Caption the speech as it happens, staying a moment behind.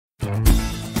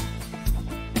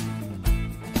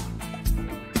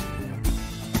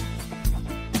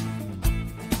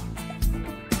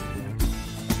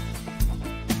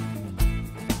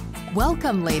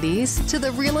Welcome, ladies, to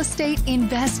the Real Estate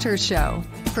Investor Show,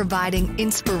 providing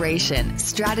inspiration,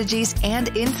 strategies, and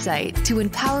insight to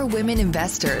empower women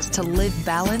investors to live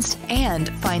balanced and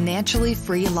financially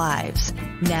free lives.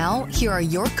 Now, here are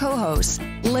your co-hosts,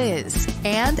 Liz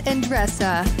and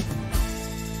Andressa.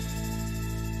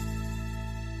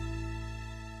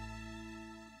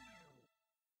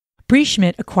 Brie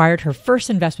Schmidt acquired her first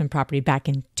investment property back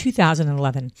in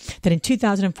 2011. Then in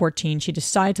 2014, she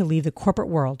decided to leave the corporate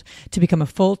world to become a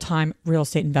full-time real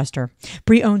estate investor.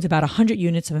 Brie owns about 100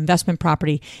 units of investment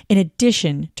property in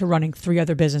addition to running 3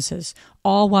 other businesses,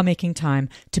 all while making time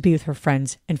to be with her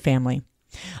friends and family.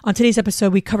 On today's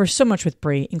episode, we cover so much with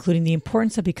Brie, including the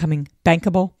importance of becoming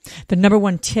bankable, the number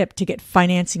one tip to get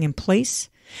financing in place,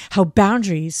 how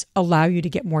boundaries allow you to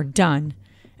get more done,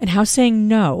 and how saying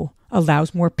no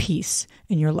allows more peace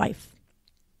in your life.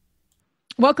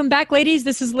 Welcome back, ladies.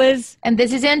 This is Liz. And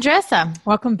this is Andressa.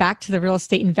 Welcome back to the Real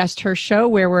Estate Investor Show,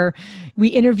 where we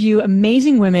interview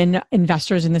amazing women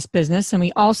investors in this business. And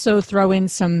we also throw in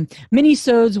some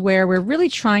mini-sodes where we're really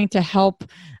trying to help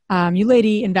you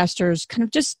lady investors kind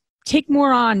of just take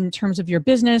more on in terms of your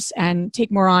business and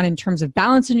take more on in terms of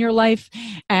balance in your life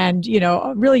and,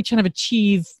 really kind of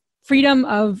achieve freedom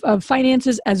of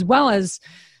finances as well as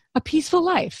a peaceful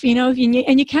life,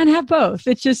 and you can have both.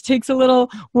 It just takes a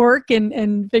little work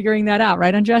and figuring that out.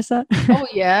 Right, Andressa? Oh,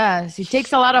 yes. It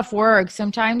takes a lot of work.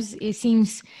 Sometimes it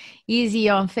seems easy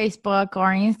on Facebook or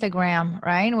Instagram,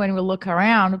 right? When we look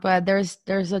around, but there's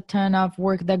a ton of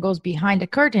work that goes behind the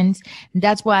curtains. And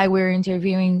that's why we're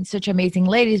interviewing such amazing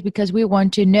ladies, because we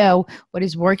want to know what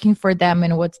is working for them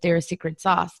and what's their secret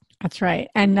sauce. That's right.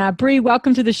 And Brie,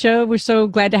 welcome to the show. We're so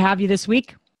glad to have you this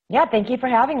week. Yeah, thank you for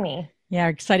having me. Yeah,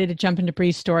 excited to jump into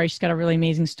Brie's story. She's got a really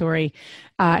amazing story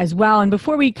as well. And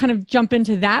before we kind of jump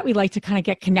into that, we like to kind of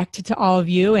get connected to all of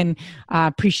you and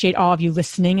appreciate all of you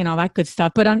listening and all that good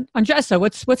stuff. But Andressa,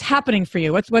 what's happening for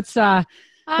you? What's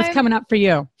coming up for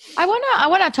you? I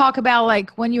wanna talk about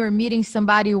like when you're meeting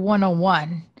somebody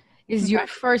one-on-one. Is your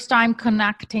first time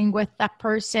connecting with that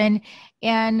person.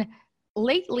 And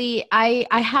lately, I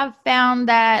have found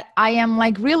that I am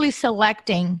like really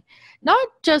selecting. Not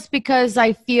just because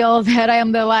I feel that I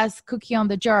am the last cookie on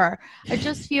the jar. I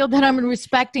just feel that I'm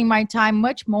respecting my time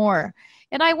much more.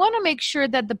 And I want to make sure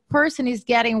that the person is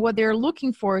getting what they're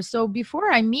looking for. So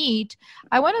before I meet,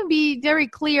 I want to be very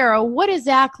clear on what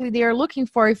exactly they're looking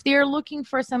for. If they're looking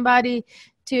for somebody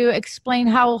to explain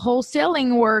how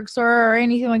wholesaling works or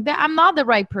anything like that, I'm not the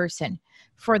right person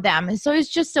for them. And so it's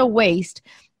just a waste.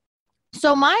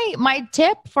 So my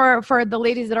tip for the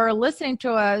ladies that are listening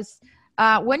to us,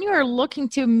 when you are looking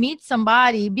to meet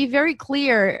somebody, be very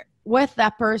clear with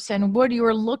that person what you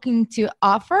are looking to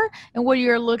offer and what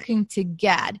you're looking to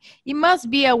get. It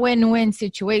must be a win-win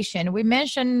situation. We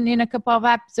mentioned in a couple of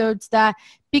episodes that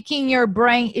picking your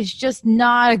brain is just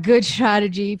not a good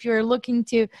strategy. If you're looking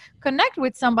to connect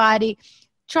with somebody,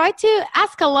 try to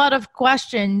ask a lot of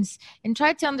questions and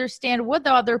try to understand what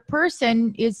the other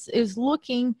person is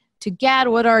looking to get,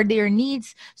 what are their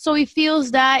needs, so it feels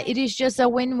that it is just a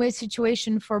win-win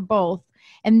situation for both.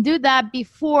 And do that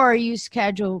before you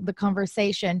schedule the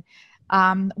conversation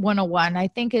one-on-one. I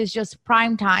think it's just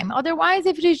prime time. Otherwise,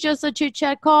 if it is just a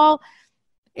chit-chat call,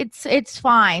 it's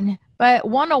fine. But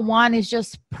one-on-one is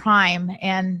just prime,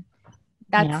 and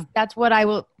that's what I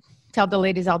will tell the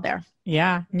ladies out there.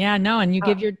 Yeah, no. And you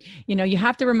give you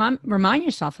have to remind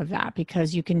yourself of that,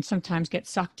 because you can sometimes get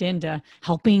sucked into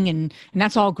helping and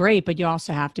that's all great, but you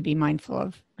also have to be mindful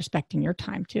of respecting your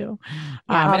time too.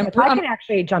 I can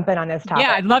actually jump in on this topic.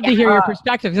 Yeah, I'd love to hear your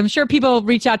perspectives. I'm sure people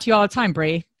reach out to you all the time,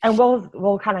 Brie. And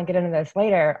we'll kind of get into this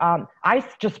later. I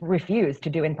just refuse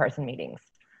to do in-person meetings.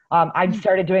 I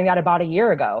started doing that about a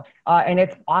year ago, and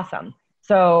it's awesome.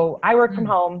 So I work from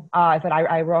home.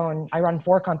 I run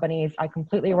 4 companies. I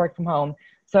completely work from home.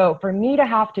 So for me to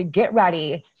have to get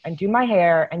ready and do my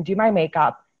hair and do my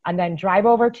makeup and then drive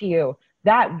over to you,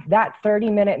 that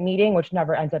 30-minute meeting, which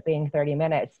never ends up being 30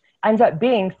 minutes, ends up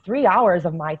being 3 hours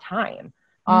of my time.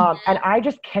 And I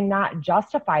just cannot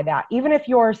justify that. Even if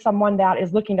you're someone that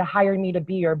is looking to hire me to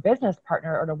be your business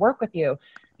partner or to work with you,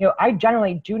 I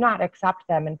generally do not accept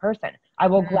them in person. I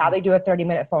will gladly do a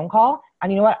 30-minute phone call.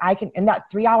 And you know what? I can, in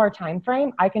that 3-hour time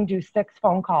frame, I can do 6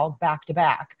 phone calls back to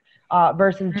back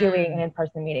versus doing an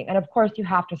in-person meeting. And of course, you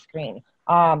have to screen.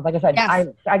 Like I said, yes.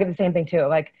 I get the same thing too.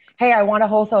 Like, hey, I want to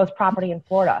wholesale this property in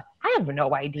Florida. I have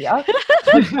no idea.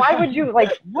 Like, why would you,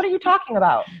 what are you talking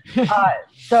about?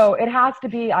 So it has to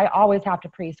be, I always have to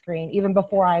pre-screen even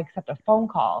before I accept a phone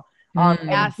call.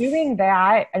 And doing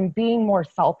that and being more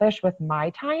selfish with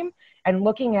my time and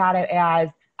looking at it as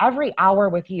every hour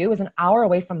with you is an hour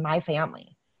away from my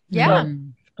family. Yeah. So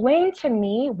explain to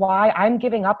me why I'm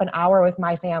giving up an hour with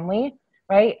my family,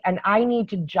 right? And I need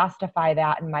to justify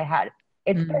that in my head.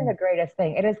 It's been the greatest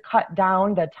thing. It has cut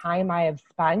down the time I have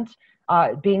spent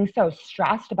being so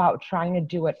stressed about trying to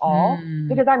do it all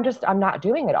because I'm not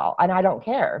doing it all and I don't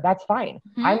care. That's fine.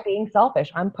 I'm being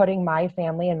selfish. I'm putting my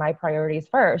family and my priorities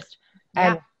first.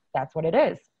 And that's what it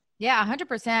is. Yeah,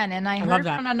 100%. And I love heard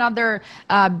that. from another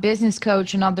business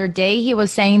coach another day, he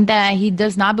was saying that he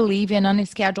does not believe in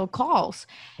unscheduled calls.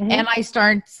 And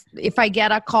if I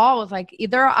get a call, it's like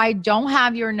either I don't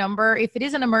have your number. If it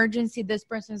is an emergency, this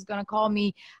person is going to call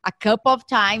me a couple of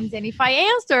times. And if I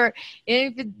answer,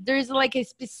 if there's like a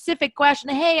specific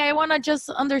question, hey, I want to just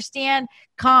understand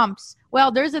comps.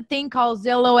 Well, there's a thing called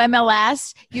Zillow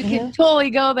MLS. You can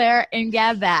totally go there and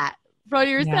get that for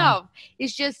yourself.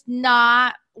 It's just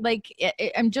not like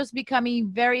I'm just becoming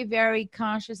very, very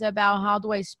conscious about how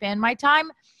do I spend my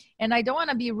time. And I don't want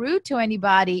to be rude to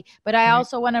anybody, but I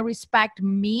also want to respect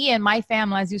me and my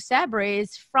family. As you said, Brie,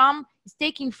 it's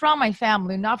taking from my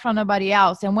family, not from nobody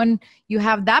else. And when you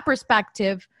have that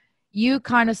perspective, you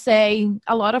kind of say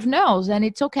a lot of no's and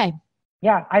it's okay.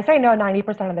 Yeah. I say no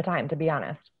 90% of the time, to be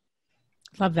honest.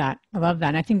 Love that. I love that.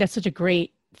 And I think that's such a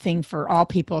great thing for all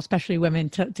people, especially women,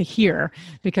 to hear,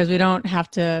 because we don't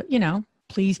have to,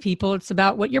 please people. It's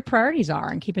about what your priorities are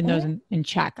and keeping those in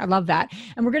check. I love that.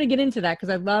 And we're going to get into that because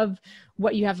I love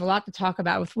what you have a lot to talk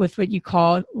about with what you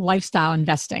call lifestyle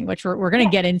investing, which we're going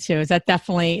to get into. Is that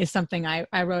definitely is something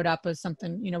I wrote up as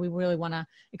something, we really want to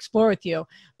explore with you.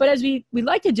 But as we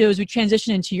like to do as we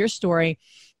transition into your story,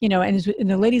 and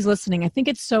the ladies listening, I think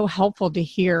it's so helpful to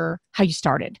hear how you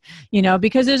started,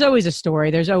 because there's always a story.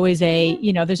 There's always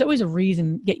there's always a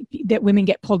reason that women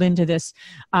get pulled into this.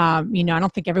 I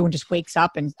don't think everyone just wakes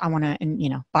up and I want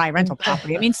to, buy rental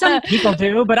property. I mean, some people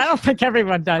do, but I don't think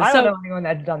everyone does. I don't know anyone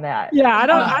that's done that. Yeah,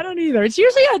 I don't either. It's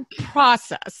usually a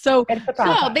process. So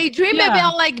they dream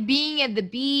about like being at the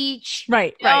beach,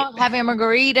 right, having a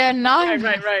margarita.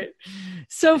 Right.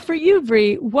 So for you,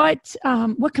 Brie, what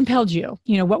compelled you?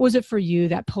 What was it for you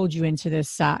that pulled you into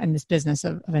this in this business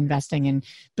of investing and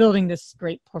building this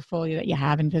great portfolio that you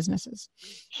have in businesses?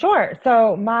 Sure.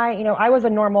 So I was a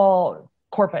normal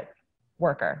corporate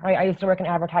worker, right? I used to work in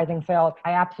advertising sales.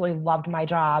 I absolutely loved my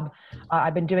job.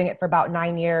 I've been doing it for about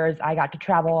 9 years. I got to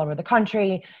travel all over the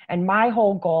country, and my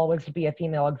whole goal was to be a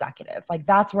female executive. Like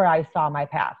that's where I saw my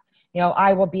path.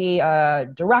 I will be a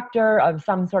director of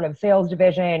some sort of sales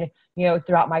division,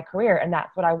 throughout my career. And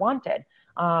that's what I wanted.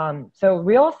 So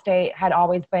real estate had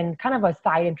always been kind of a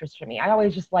side interest for me. I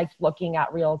always just liked looking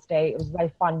at real estate. It was a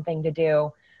fun thing to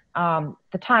do.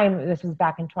 The time, this was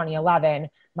back in 2011,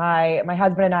 my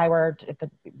husband and I were,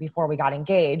 before we got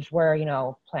engaged, we're,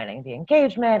 planning the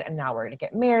engagement, and now we're going to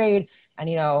get married. And,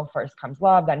 first comes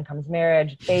love, then comes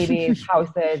marriage, babies,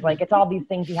 houses, like it's all these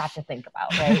things you have to think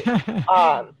about,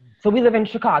 right? So we live in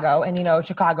Chicago, and,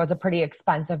 Chicago is a pretty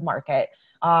expensive market.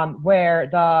 Where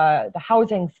the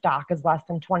housing stock is less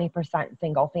than 20%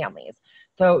 single families.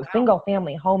 So single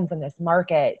family homes in this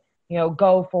market,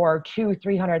 go for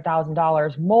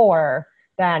 $200,000-$300,000 more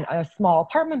than a small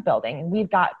apartment building. And we've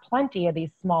got plenty of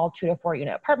these small 2 to 4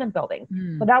 unit apartment buildings.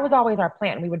 So that was always our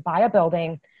plan. We would buy a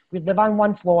building, we'd live on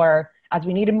one floor. As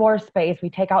we needed more space, we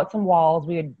take out some walls.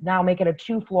 We would now make it a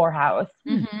 2-floor house.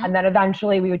 And then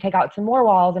eventually we would take out some more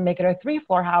walls and make it a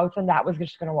 3-floor house. And that was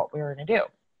just what we were going to do.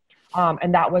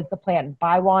 And that was the plan.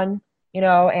 Buy one,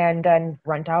 and then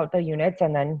rent out the units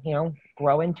and then,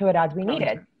 grow into it as we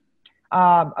needed.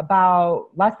 About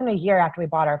less than a year after we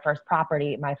bought our first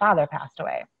property, my father passed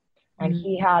away. And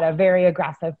he had a very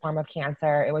aggressive form of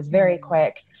cancer. It was very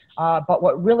quick. But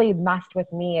what really messed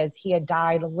with me is he had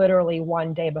died literally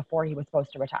one day before he was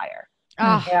supposed to retire.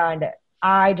 And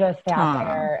I just sat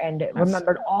there and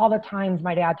remembered all the times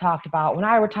my dad talked about, when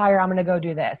I retire, I'm going to go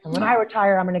do this. And when I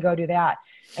retire, I'm going to go do that.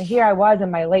 And here I was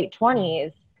in my late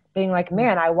 20s being like,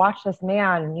 man, I watched this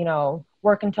man,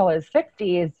 work until his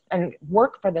 60s and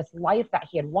work for this life that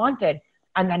he had wanted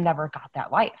and then never got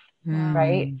that life.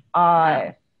 Right.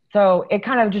 So it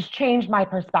kind of just changed my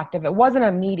perspective. It wasn't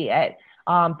immediate.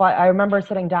 But I remember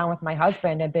sitting down with my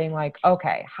husband and being like,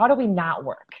 okay, how do we not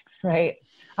work? Right.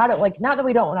 Not that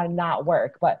we don't want to not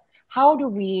work, but how do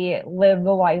we live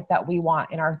the life that we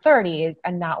want in our 30s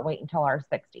and not wait until our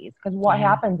 60s? Because what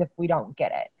happens if we don't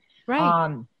get it?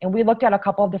 Right. And we looked at a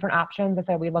couple of different options. I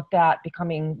said we looked at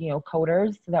becoming,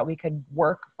 coders so that we could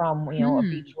work from, a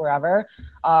beach wherever.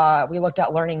 We looked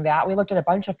at learning that. We looked at a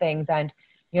bunch of things, and,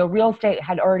 real estate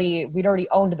we'd already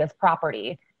owned this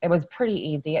property. It was pretty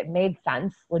easy. It made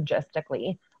sense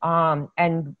logistically.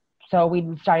 And so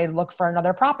we started to look for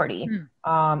another property.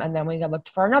 And then we looked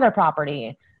for another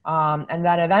property. And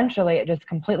then eventually it just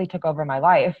completely took over my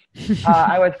life.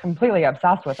 I was completely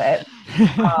obsessed with it.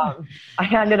 I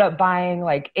ended up buying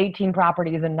like 18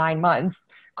 properties in 9 months,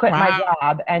 quit my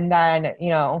job, and then,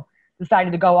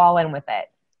 decided to go all in with it.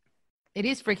 It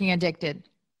is freaking addicted.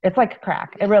 It's like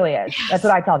crack. It really is. Yes. That's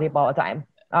what I tell people all the time.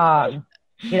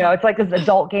 It's like this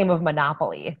adult game of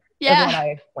Monopoly. Yeah. Is what I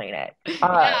explain it.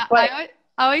 I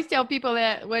always tell people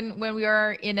that when we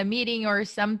are in a meeting or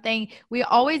something, we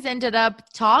always ended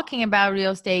up talking about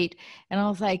real estate. And I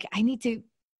was like, I need to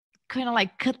kind of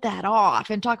like cut that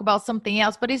off and talk about something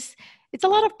else. But it's a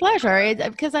lot of pleasure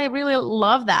because I really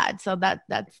love that. So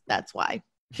that's why.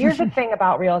 Here's the thing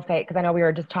about real estate, because I know we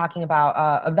were just talking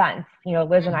about events.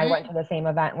 Liz and I went to the same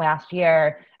event last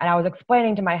year, and I was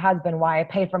explaining to my husband why I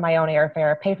pay for my own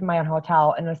airfare, pay for my own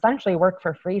hotel, and essentially work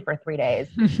for free for 3 days.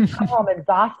 Come home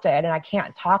exhausted, and I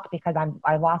can't talk because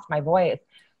I lost my voice.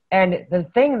 And the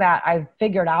thing that I've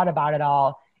figured out about it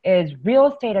all is real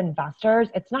estate investors,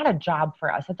 it's not a job for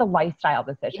us. It's a lifestyle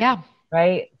decision. Yeah.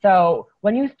 Right? So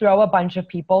when you throw a bunch of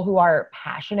people who are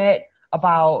passionate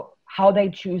about how they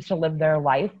choose to live their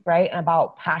life, right? And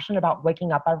passionate about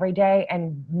waking up every day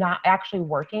and not actually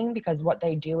working because what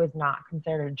they do is not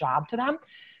considered a job to them.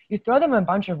 You throw them in a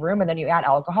bunch of room and then you add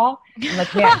alcohol. And like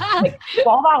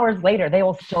 12 hours later, they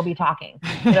will still be talking.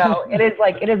 It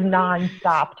is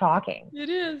nonstop talking. It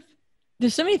is.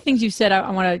 There's so many things you said I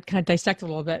want to kind of dissect a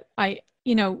little bit.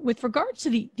 With regards to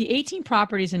the 18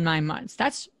 properties in 9 months,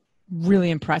 that's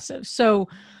really impressive. So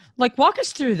walk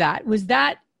us through that.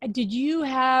 Did you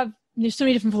have, there's so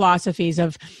many different philosophies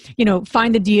of,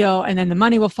 find the deal and then the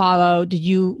money will follow. Did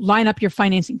you line up your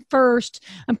financing first?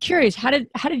 I'm curious, how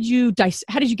did you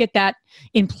get that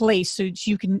in place so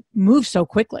you can move so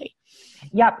quickly?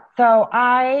 Yep. So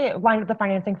I lined up the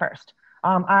financing first.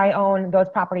 I own those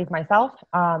properties myself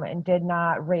and did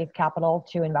not raise capital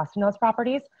to invest in those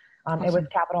properties. Awesome. It was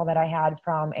capital that I had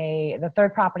from the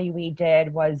third property we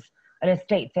did was an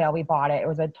estate sale. We bought it. It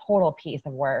was a total piece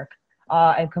of work.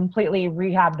 And completely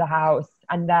rehabbed the house,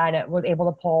 and then was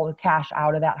able to pull the cash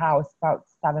out of that house about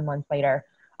 7 months later,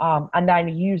 and then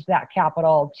use that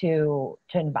capital to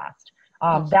invest.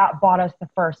 That bought us the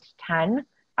first 10,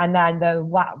 and then the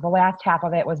last half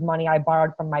of it was money I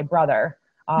borrowed from my brother.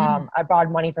 I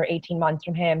borrowed money for 18 months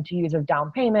from him to use as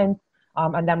down payments,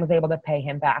 and then was able to pay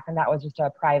him back, and that was just a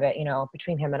private,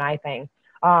 between him and I thing.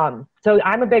 So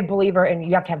I'm a big believer in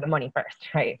you have to have the money first,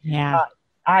 right? Yeah.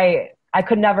 I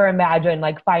could never imagine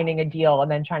finding a deal and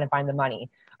then trying to find the money.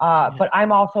 But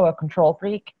I'm also a control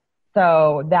freak.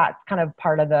 So that's kind of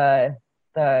part of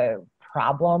the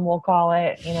problem, we'll call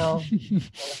it,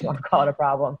 we'll call it a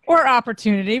problem. Or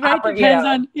opportunity, right?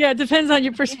 Depends on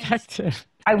your perspective.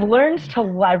 I've learned to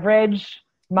leverage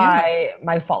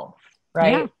my faults,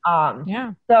 right?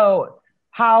 So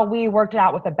how we worked it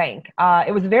out with the bank.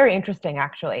 It was very interesting,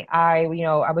 actually. I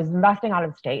was investing out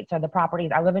of state. So the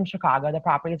properties, I live in Chicago. The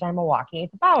properties are in Milwaukee.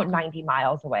 It's about 90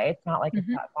 miles away. It's not like it's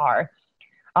that far.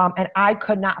 And I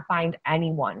could not find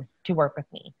anyone to work with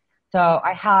me. So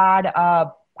I had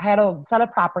a set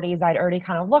of properties I'd already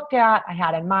kind of looked at. I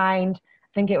had in mind, I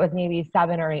think it was maybe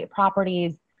 7 or 8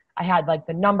 properties. I had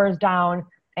the numbers down.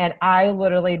 And I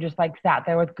literally just sat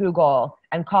there with Google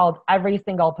and called every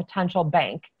single potential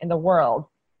bank in the world.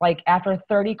 After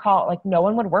 30 calls, no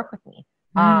one would work with me.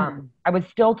 I was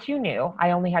still too new.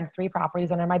 I only had 3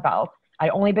 properties under my belt. I'd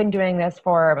only been doing this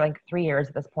for 3 years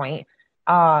at this point.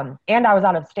 And I was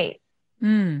out of state.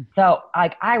 So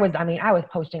I was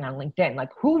posting on LinkedIn,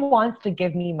 who wants to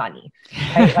give me money?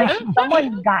 Right?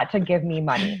 Someone's got to give me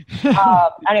money.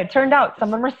 And it turned out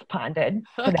someone responded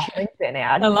to that LinkedIn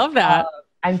ad. I love that.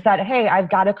 And said, hey, I've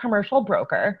got a commercial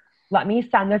broker. Let me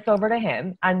send this over to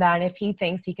him. And then if he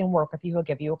thinks he can work with you, he'll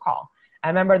give you a call. I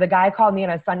remember the guy called me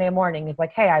on a Sunday morning. He's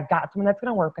like, hey, I've got someone that's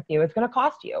going to work with you. It's going to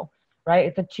cost you,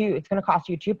 right? It's going to cost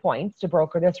you 2 points to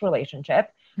broker this relationship.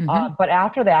 But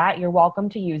after that, you're welcome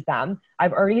to use them.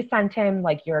 I've already sent him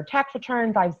your tax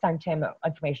returns. I've sent him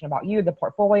information about you, the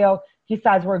portfolio. He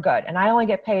says we're good. And I only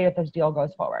get paid if this deal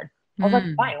goes forward. I was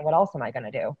like, fine, what else am I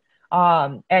going to do?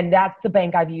 And that's the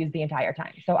bank I've used the entire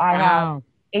time. So I have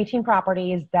 18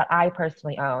 properties that I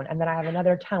personally own. And then I have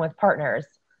another 10 with partners.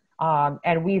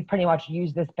 And we've pretty much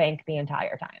used this bank the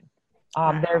entire time.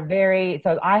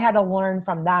 So I had to learn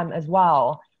from them as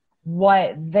well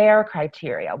what their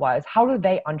criteria was. How do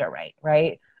they underwrite,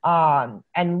 right?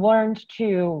 And learned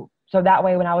so that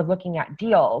way when I was looking at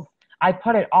deals, I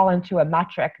put it all into a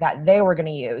metric that they were going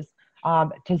to use.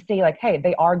 To see hey,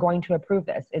 they are going to approve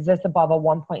this. Is this above a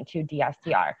 1.2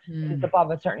 DSCR? Is this above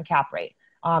a certain cap rate?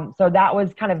 So that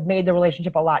was kind of made the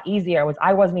relationship a lot easier.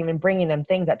 I wasn't even bringing them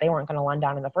things that they weren't going to lend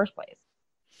down in the first place.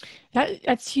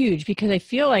 That's huge, because I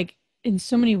feel like in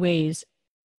so many ways,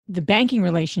 the banking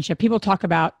relationship, people talk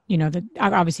about, the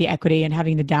obviously equity and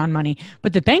having the down money,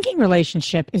 but the banking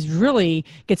relationship is really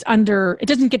it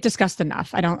doesn't get discussed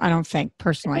enough. I don't think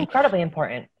personally. It's incredibly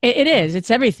important. It is.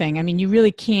 It's everything. I mean, you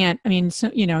really can't,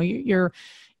 so,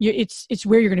 it's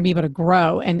where you're going to be able to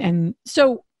grow. And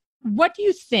so what do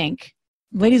you think,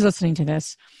 ladies listening to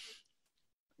this,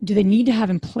 do they need to have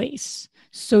in place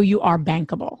so you are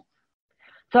bankable?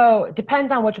 So it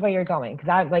depends on which way you're going. Cause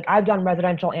I've done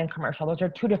residential and commercial. Those are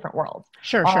two different worlds.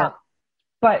 Sure.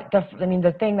 But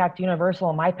the thing that's universal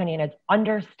in my opinion is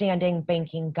understanding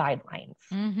banking guidelines,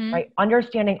 right?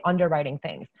 Understanding underwriting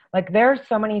things. Like there's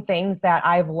so many things that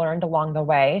I've learned along the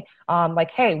way.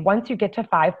 Like, hey, once you get to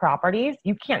 5 properties,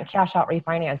 you can't cash out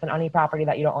refinance on any property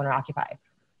that you don't own or occupy,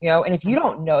 and if you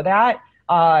don't know that,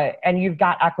 and you've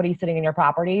got equity sitting in your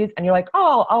properties and you're like,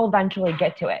 oh, I'll eventually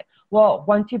get to it. Well,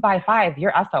 once you buy 5,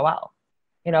 you're SOL.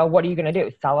 What are you going to do?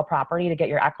 Sell a property to get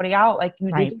your equity out? Like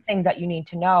these are things that you need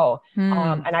to know.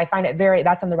 And I find it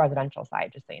that's on the residential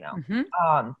side, just so you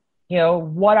know.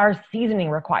 What are seasoning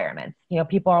requirements?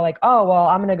 People are like, oh, well,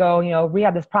 I'm going to go,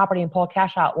 rehab this property and pull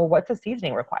cash out. Well, what's a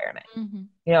seasoning requirement?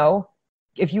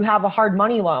 If you have a hard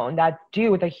money loan that's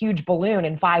due with a huge balloon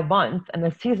in 5 months and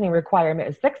the seasoning requirement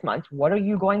is 6 months, what are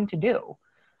you going to do?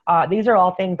 These are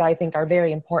all things that I think are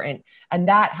very important, and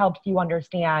that helps you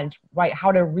understand, right,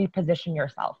 how to reposition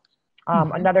yourself.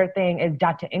 Another thing is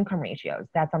debt to income ratios.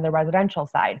 That's on the residential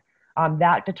side.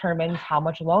 That determines how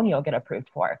much loan you'll get approved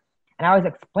for. And I always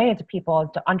explain it to people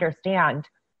to understand,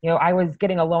 I was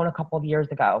getting a loan a couple of years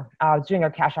ago. I was doing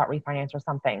a cash out refinance or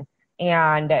something.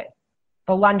 And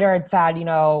the lender had said,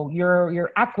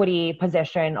 your equity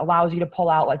position allows you to pull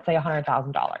out, let's say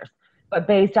 $100,000. But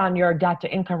based on your debt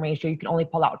to income ratio, you can only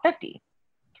pull out 50.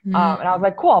 And I was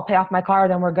like, cool, I'll pay off my car.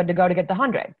 Then we're good to go to get the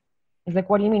 100. He's like,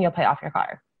 what do you mean you'll pay off your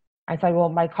car? I said, well,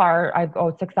 my car, I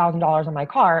owe $6,000 on my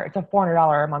car. It's a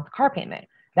 $400 a month car payment.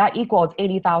 That equals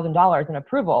 $80,000 in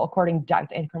approval according to debt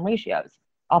to income ratios.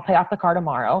 I'll pay off the car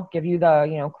tomorrow, give you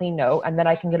the, clean note, and then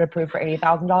I can get approved for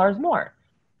 $80,000 more.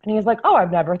 And he was like, oh,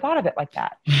 I've never thought of it like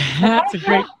that. That's a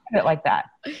great. It like that.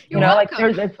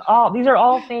 These are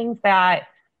all things that,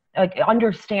 like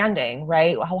understanding,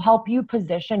 right, will help you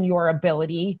position your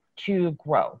ability to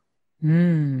grow.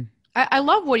 I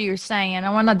love what you're saying, and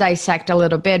I want to dissect a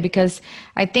little bit because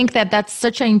I think that that's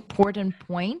such an important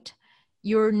point.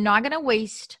 You're not going to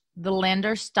waste the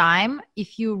lender's time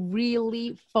if you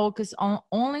really focus on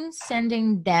only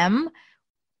sending them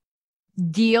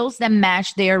deals that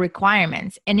match their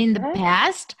requirements. And in the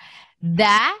past,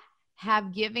 that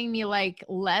have given me like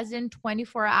less than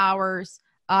 24 hours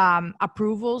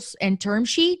approvals and term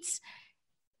sheets,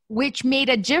 which made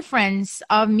a difference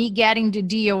of me getting the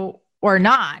deal or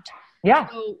not. Yeah.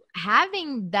 So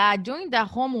having that, doing the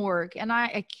homework, and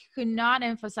I could not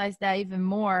emphasize that even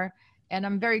more. And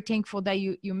I'm very thankful that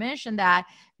you mentioned that,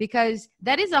 because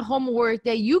that is a homework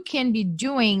that you can be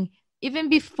doing even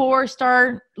before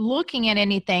start looking at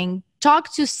anything.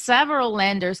 Talk to several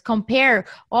lenders, compare.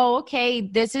 Oh, okay,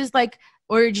 this is like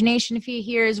origination fee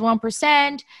here is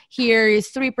 1%, here is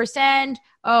 3%.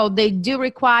 Oh, they do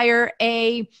require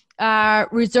a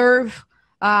reserve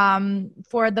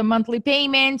for the monthly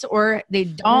payments, or they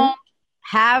don't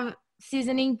have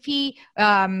seasoning fee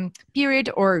period,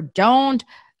 or don't.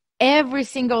 Every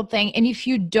single thing. And if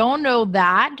you don't know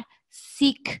that,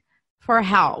 seek for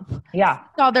help. Yeah.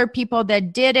 Other people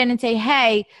that did it and say,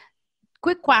 hey,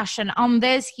 quick question on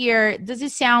this here. Does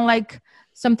it sound like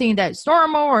something that's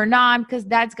normal or not? Because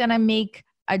that's going to make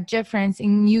a difference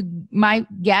in you might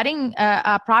getting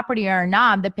a property or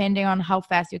not, depending on how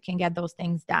fast you can get those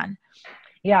things done.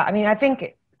 Yeah. I mean, I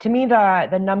think to me,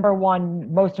 the number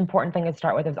one most important thing to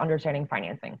start with is understanding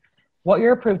financing, what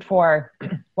you're approved for,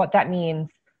 what that means,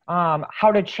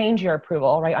 how to change your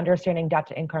approval, right? Understanding debt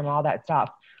to income, all that stuff.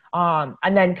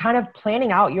 And then kind of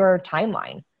planning out your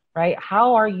timeline, right?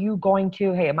 How are you going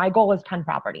to, hey, my goal is 10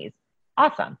 properties.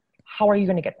 Awesome. How are you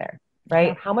going to get there, right?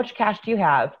 Yeah. How much cash do you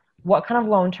have? What kind of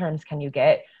loan terms can you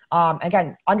get?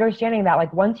 Again, understanding that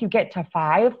like once you get to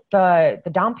 5, the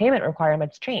down payment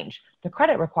requirements change. The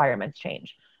credit requirements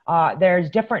change. There's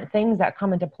different things that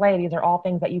come into play. These are all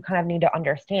things that you kind of need to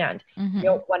understand. Mm-hmm.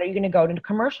 When are you going to go into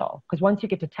commercial? Because once you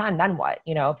get to 10, then what?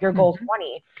 If your goal is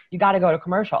 20, you got to go to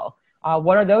commercial.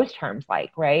 What are those terms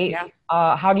like, right?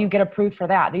 Yeah. How do you get approved for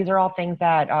that? These are all things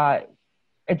that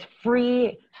it's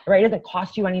free, right? It doesn't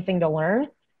cost you anything to learn,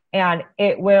 and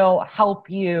it will help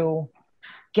you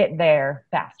get there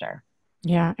faster.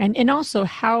 Yeah. And also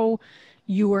how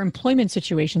your employment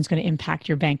situation is going to impact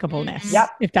your bankableness, Yep.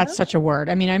 if that's such a word.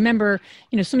 I mean, I remember,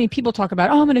 so many people talk about,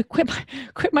 oh, I'm going to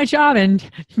quit my job and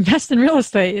invest in real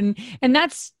estate. And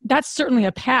that's certainly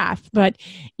a path. But,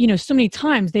 so many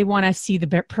times they want to see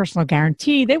the personal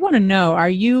guarantee. They want to know,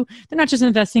 they're not just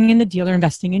investing in the deal, they're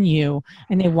investing in you.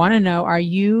 And they want to know, are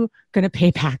you going to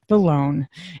pay back the loan?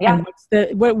 Yeah.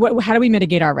 And how do we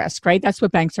mitigate our risk, right? That's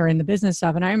what banks are in the business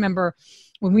of. And I remember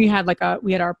when we had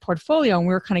our portfolio and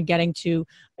we were kind of getting to,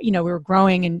 we were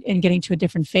growing and getting to a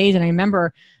different phase. And I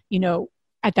remember,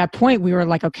 at that point we were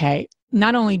like, okay,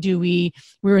 not only we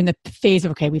were in the phase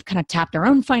of, okay, we've kind of tapped our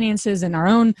own finances and our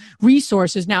own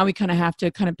resources. Now we kind of have to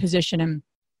kind of position and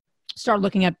start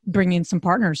looking at bringing in some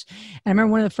partners. And I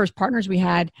remember one of the first partners we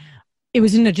had, it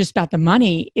wasn't just about the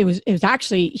money. It was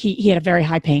actually, he had a very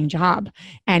high paying job,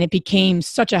 and it became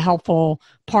such a helpful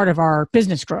part of our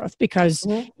business growth because,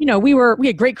 we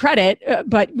had great credit,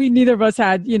 but neither of us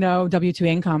had, W-2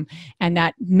 income, and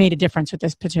that made a difference with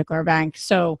this particular bank.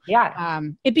 So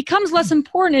it becomes less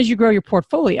important as you grow your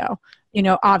portfolio,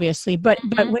 obviously, but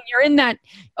when you're in that,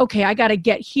 okay, I got to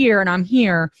get here and I'm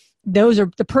here, those are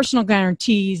the personal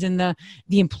guarantees, and the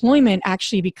employment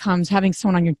actually becomes having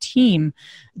someone on your team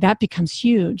that becomes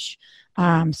huge.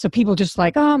 So people just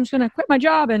like, oh, I'm just going to quit my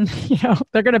job and,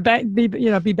 they're going to be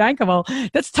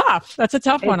bankable. That's tough. That's a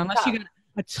tough one unless you get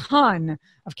a ton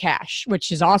of cash,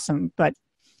 which is awesome. But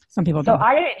some people don't. So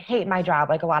I didn't hate my job.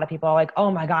 Like a lot of people are like, oh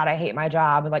my God, I hate my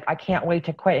job. And like, I can't wait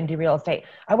to quit and do real estate.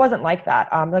 I wasn't like that.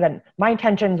 Again, my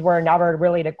intentions were never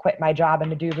really to quit my job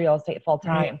and to do real estate full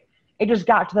time. Right. It just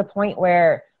got to the point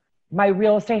where my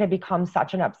real estate had become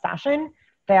such an obsession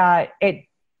that it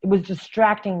was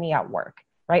distracting me at work,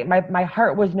 right? My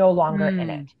heart was no longer in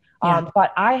it.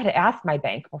 But I had asked my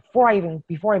bank before I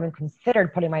even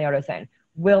considered putting my notice in,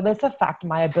 will this affect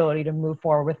my ability to move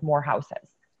forward with more houses?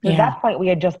 At that point, we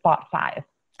had just bought 5.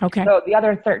 Okay. So the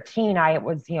other 13, I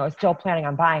was, still planning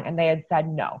on buying, and they had said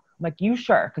no. I'm like, you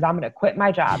sure? Because I'm going to quit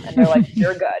my job. And they're like,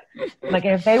 you're good. Like,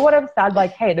 if they would have said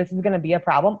like, hey, this is going to be a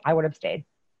problem, I would have stayed.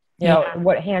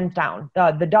 Hands down.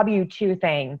 The W-2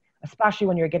 thing, especially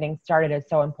when you're getting started, is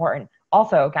so important.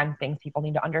 Also, again, things people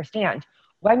need to understand.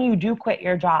 When you do quit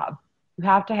your job, you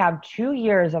have to have 2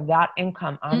 years of that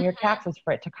income on your taxes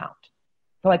for it to count.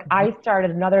 So like I started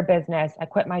another business. I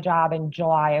quit my job in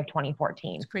July of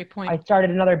 2014. That's a great point. I started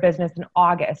another business in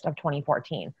August of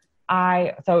 2014.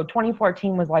 So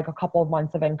 2014 was like a couple of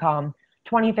months of income.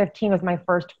 2015 was my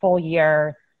first full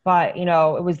year, but it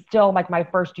was still like my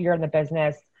first year in the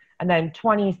business. And then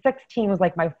 2016 was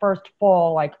like my first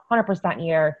full, like 100%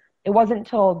 year. It wasn't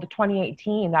until the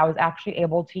 2018 that I was actually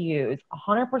able to use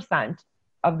 100%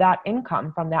 of that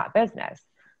income from that business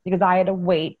because I had to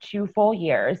wait 2 full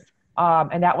years.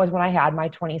 And that was when I had my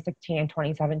 2016 and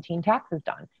 2017 taxes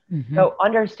done. Mm-hmm. So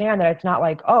understand that it's not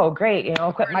like, oh, great,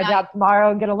 quit my job tomorrow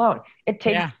and get a loan. It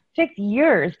takes 6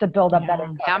 years to build up that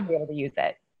income to be able to use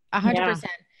it. 100%.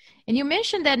 And you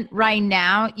mentioned that right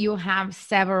now you have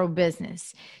several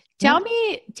business. Tell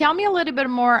me a little bit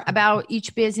more about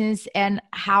each business and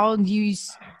how you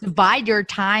divide your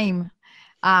time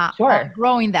on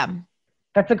growing them.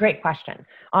 That's a great question.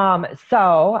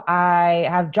 So I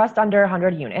have just under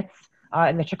 100 units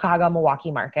in the Chicago,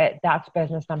 Milwaukee market. That's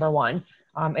business number 1,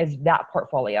 is that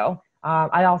portfolio.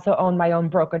 I also own my own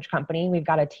brokerage company. We've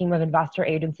got a team of investor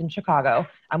agents in Chicago.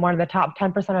 I'm one of the top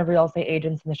 10% of real estate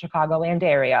agents in the Chicagoland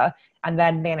area, and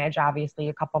then manage, obviously,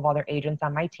 a couple of other agents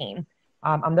on my team.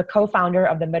 I'm the co-founder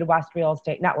of the Midwest Real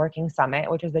Estate Networking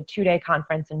Summit, which is a 2-day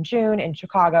conference in June in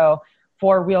Chicago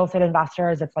for real estate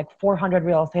investors. It's like 400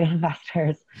 real estate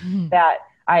investors that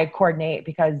I coordinate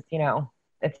because,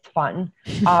 it's fun.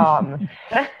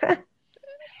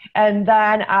 And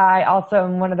then I also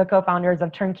am one of the co-founders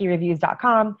of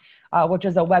turnkey.reviews.com, which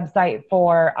is a website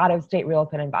for out-of-state real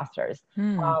estate investors.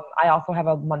 I also have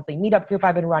a monthly meetup group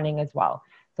I've been running as well.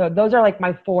 So those are like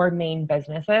my 4 main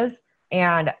businesses,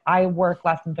 and I work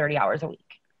less than 30 hours a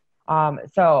week.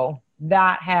 So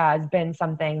that has been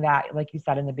something that, like you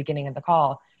said in the beginning of the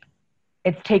call,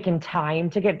 it's taken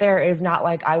time to get there. It's not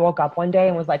like I woke up one day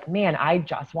and was like, man, I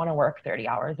just want to work 30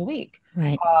 hours a week.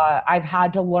 Right. I've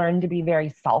had to learn to be very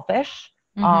selfish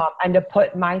and to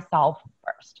put myself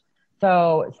first.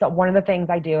 So one of the things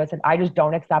I do is that I just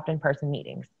don't accept in-person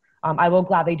meetings. I will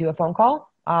gladly do a phone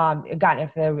call. Again,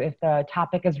 if the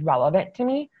topic is relevant to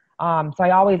me. So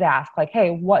I always ask like, hey,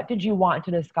 what did you want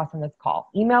to discuss in this call?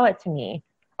 Email it to me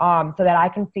so that I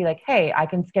can see like, hey, I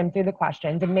can skim through the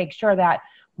questions and make sure that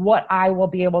what I will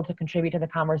be able to contribute to the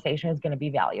conversation is going to be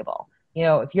valuable.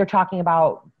 If you're talking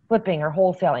about flipping or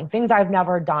wholesaling, things I've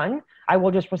never done, I will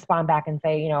just respond back and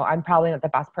say, I'm probably not the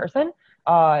best person.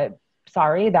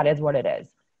 sorry, that is what it is.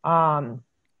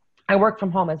 I work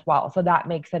from home as well. So that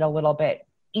makes it a little bit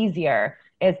easier.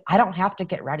 Is I don't have to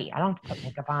get ready. I don't have to put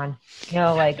makeup on,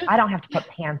 like I don't have to put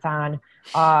pants on.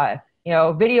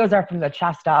 Videos are from the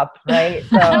chest up, right?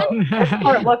 So this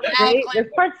part looks great. This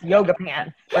part's yoga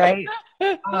pants, right?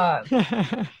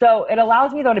 So it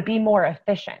allows me though to be more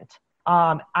efficient.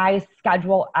 I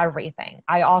schedule everything.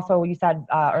 I also, you said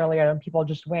earlier, when people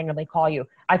just randomly call you,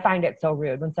 I find it so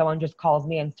rude when someone just calls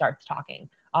me and starts talking.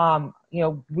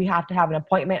 We have to have an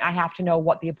appointment. I have to know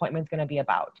what the appointment's going to be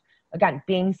about. Again,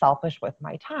 being selfish with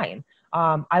my time.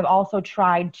 I've also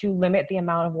tried to limit the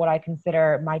amount of what I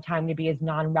consider my time to be as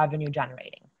non-revenue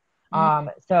generating.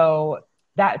 So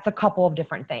that's a couple of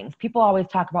different things. People always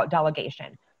talk about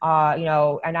delegation,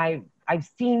 and I've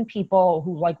seen people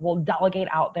who will delegate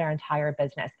out their entire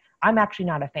business. I'm actually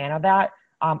not a fan of that.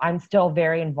 I'm still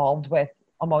very involved with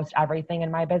almost everything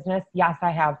in my business. Yes,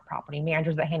 I have property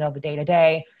managers that handle the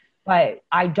day-to-day, but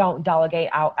I don't delegate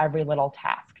out every little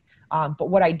task. But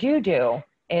what I do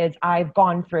is I've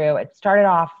gone through, it started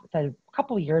off a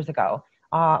couple of years ago,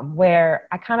 where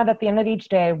I kind of at the end of each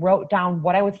day wrote down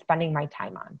what I was spending my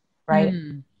time on, right?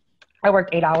 I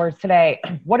worked 8 hours today.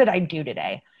 What did I do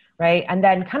today? Right. And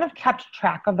then kind of kept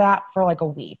track of that for a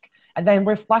week and then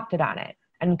reflected on it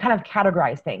and kind of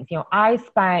categorized things. I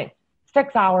spent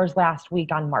 6 hours last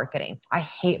week on marketing. I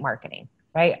hate marketing,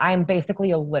 right? I'm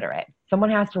basically illiterate. Someone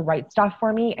has to write stuff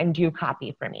for me and do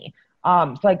copy for me.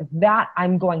 So that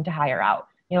I'm going to hire out.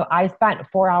 I spent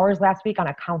 4 hours last week on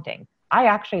accounting. I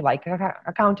actually like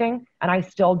accounting and I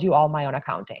still do all my own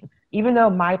accounting. Even though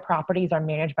my properties are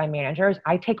managed by managers,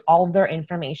 I take all of their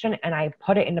information and I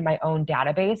put it into my own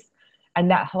database,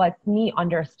 and that lets me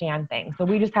understand things. So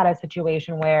we just had a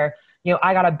situation where,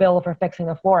 I got a bill for fixing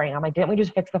the flooring. I'm like, didn't we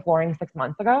just fix the flooring 6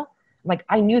 months ago? I'm like,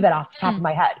 I knew that off the top of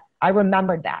my head. I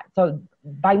remembered that. So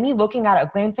by me looking at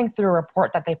it, glancing through a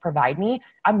report that they provide me,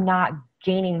 I'm not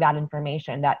gaining that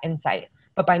information, that insight.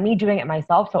 But by me doing it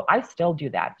myself, so I still do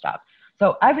that stuff.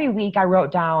 So every week I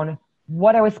wrote down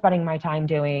what I was spending my time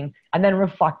doing and then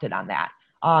reflected on that.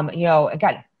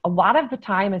 Again, a lot of the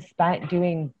time is spent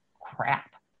doing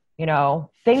crap,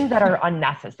 things that are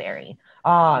unnecessary.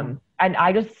 And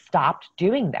I just stopped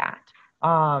doing that.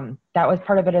 That was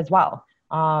part of it as well.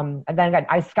 And then again,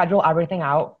 I schedule everything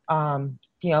out.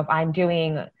 If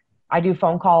I do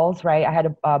phone calls, right? I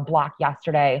had a block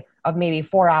yesterday of maybe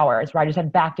 4 hours where I just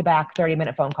had back-to-back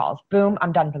 30-minute phone calls. Boom,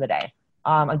 I'm done for the day.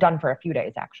 I'm done for a few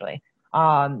days actually.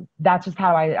 That's just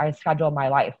how I schedule my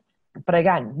life. But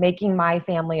again, making my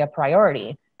family a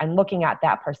priority and looking at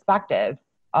that perspective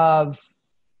of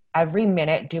every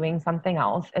minute doing something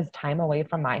else is time away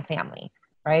from my family,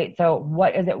 right? So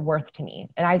what is it worth to me?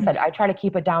 And I said, I try to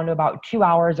keep it down to about 2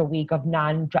 hours a week of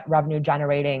non-revenue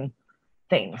generating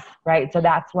things, right? So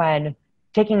that's when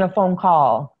taking a phone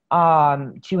call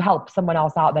to help someone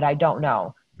else out that I don't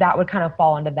know, that would kind of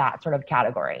fall into that sort of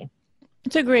category.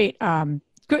 It's a great, a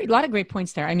lot of great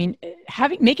points there. I mean,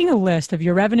 making a list of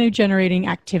your revenue generating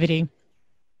activity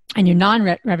and your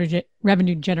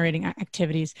non-revenue generating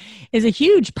activities is a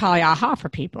huge probably aha for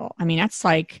people. I mean, I'm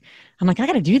like, I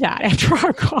got to do that after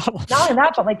our call. Not only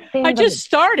that, but I just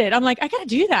started. I'm like, I got to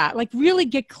do that. Really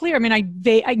get clear. I mean,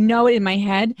 I know it in my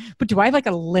head, but do I have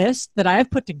a list that I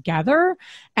have put together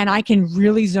and I can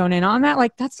really zone in on that?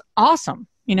 That's awesome.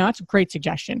 That's a great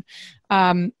suggestion.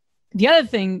 The other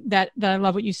thing that I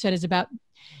love what you said is about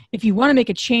if you want to make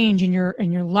a change in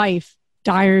your life,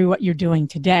 diary what you're doing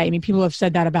today. I mean, people have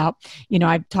said that about,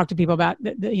 I've talked to people about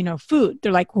the food.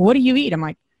 They're like, well, what do you eat? I'm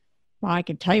like, well, I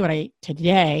can tell you what I ate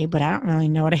today, but I don't really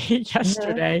know what I ate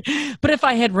yesterday. But if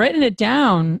I had written it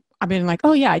down, I've been like,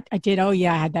 oh yeah, I did. Oh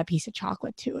yeah, I had that piece of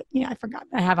chocolate to it. Yeah, I forgot.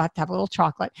 I have to have a little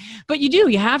chocolate. But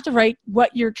you have to write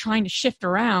what you're trying to shift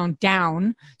around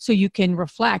down so you can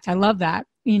reflect. I love that,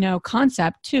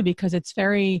 concept too, because it's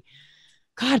very,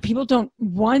 God, people don't,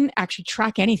 one, actually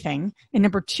track anything. And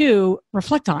number two,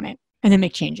 reflect on it and then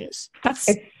make changes. It's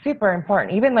super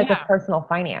important. Even with personal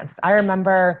finance. I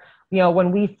remember,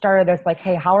 when we started this,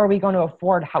 hey, how are we going to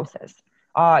afford houses?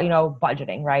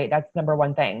 Budgeting, right? That's number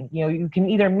one thing. You can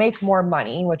either make more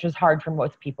money, which is hard for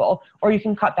most people, or you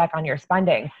can cut back on your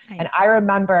spending. Right. And I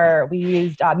remember we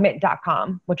used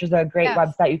mint.com, which is a great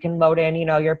website. You can load in,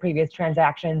 your previous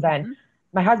transactions. And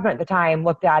my husband at the time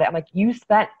looked at it. I'm like, you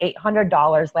spent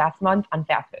 $800 last month on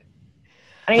fast food.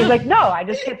 And he's like, no, I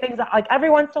just get things every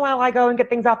once in a while I go and get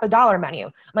things off the dollar menu.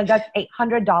 I'm like, that's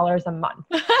 $800 a month,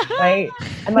 right?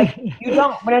 And you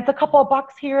don't, when it's a couple of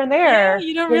bucks here and there,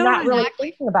 you're not really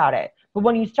thinking about it. But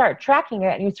when you start tracking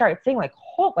it and you start seeing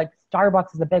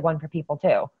Starbucks is a big one for people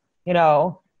too,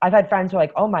 I've had friends who are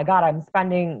like, oh my God, I'm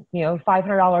spending,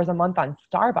 $500 a month on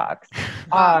Starbucks.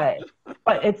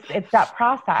 But it's that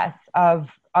process of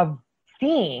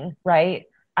seeing, right?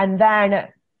 And then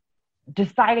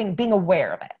deciding, being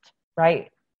aware of it,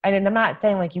 right? And I'm not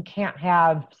saying like you can't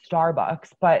have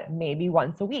Starbucks, but maybe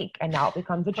once a week, and now it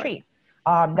becomes a treat.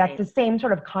 That's the same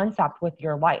sort of concept with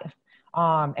your life,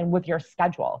 and with your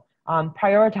schedule,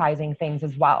 prioritizing things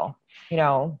as well,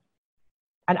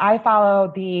 And I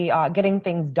follow the getting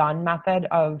things done method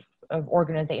of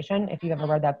organization. If you've ever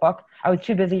read that book, I was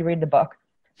too busy to read the book,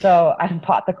 so I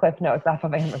bought the Cliff Notes off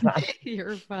of Amazon.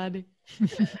 You're funny.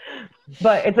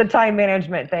 But it's a time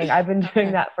management thing. I've been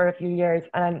doing that for a few years,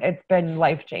 and it's been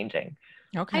life changing.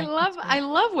 Okay. I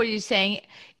love what you're saying.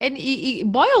 And it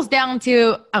boils down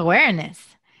to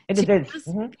awareness. It is.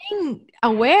 Being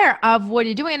aware of what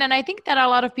you're doing. And I think that a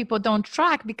lot of people don't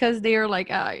track because they're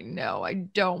like, I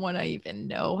don't want to even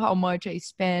know how much I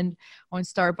spend on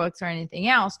Starbucks or anything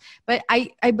else. But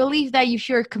I believe that if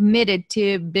you're committed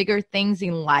to bigger things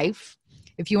in life,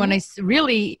 if you want to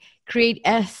really create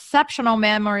exceptional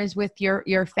memories with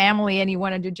your family and you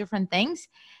want to do different things,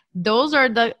 those are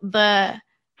the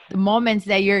moments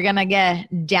that you're going to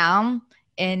get down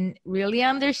and really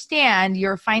understand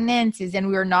your finances. And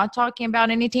we're not talking about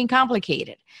anything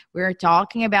complicated. We're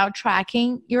talking about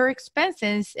tracking your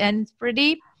expenses, and it's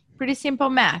pretty simple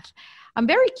math. I'm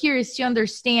very curious to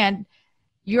understand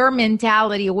your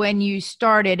mentality when you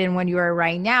started and when you are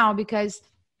right now, because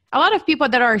a lot of people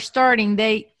that are starting,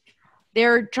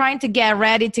 they're trying to get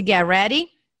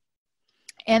ready,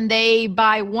 and they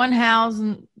buy one house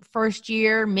in first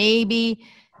year, maybe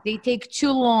they take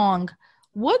too long.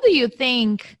 What do you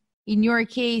think, in your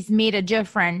case, made a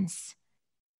difference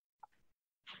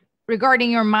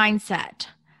regarding your mindset?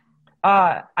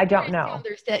 I don't know.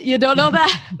 You don't know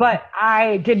that? But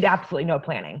I did absolutely no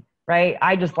planning, right?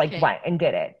 I just went and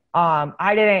did it.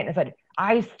 I didn't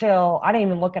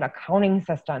even look at accounting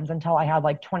systems until I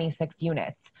had 26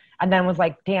 units, and then was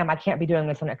like, damn, I can't be doing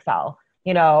this in Excel.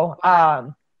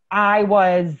 I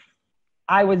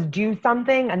was do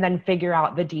something and then figure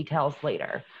out the details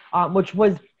later, which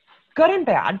was good and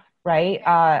bad, right?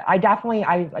 I definitely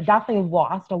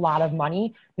lost a lot of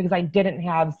money because I didn't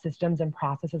have systems and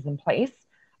processes in place.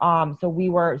 So we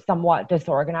were somewhat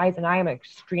disorganized, and I am an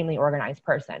extremely organized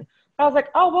person. But I was like,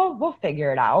 oh, we'll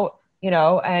figure it out,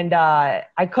 and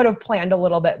I could have planned a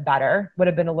little bit better, would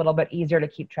have been a little bit easier to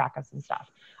keep track of some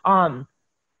stuff.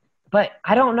 But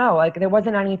I don't know, there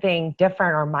wasn't anything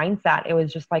different or mindset. It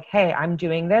was just like, hey, I'm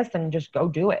doing this, and just go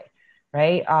do it.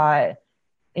 Right. I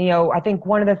think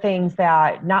one of the things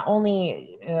that not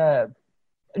only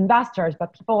investors,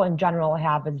 but people in general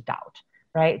have is doubt.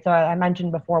 Right. So I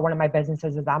mentioned before, one of my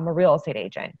businesses is I'm a real estate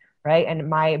agent. Right. And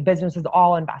my business is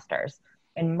all investors.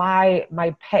 And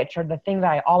my pitch, or the thing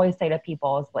that I always say to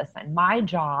people, is, listen, my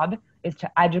job is to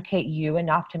educate you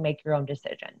enough to make your own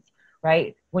decisions.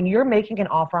 Right? When you're making an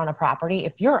offer on a property,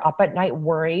 if you're up at night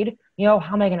worried,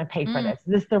 how am I going to pay for this? Is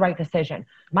this the right decision?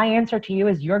 My answer to you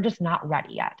is, you're just not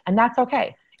ready yet. And that's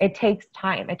okay. It takes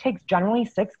time. It takes generally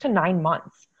 6 to 9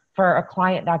 months for a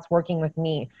client that's working with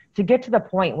me to get to the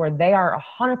point where they are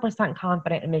 100%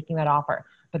 confident in making that offer.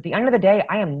 But at the end of the day,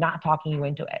 I am not talking you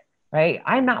into it. Right?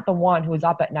 I'm not the one who's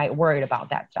up at night worried about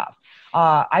that stuff.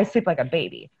 I sleep like a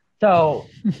baby. So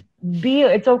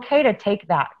it's okay to take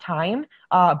that time.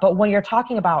 But when you're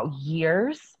talking about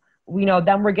years,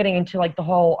 then we're getting into the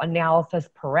whole analysis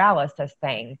paralysis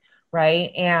thing,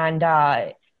 right?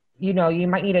 And, you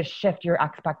might need to shift your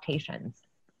expectations,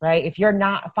 right? If you're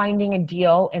not finding a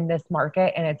deal in this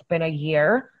market and it's been a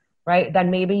year, right,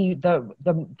 then maybe the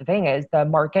thing is the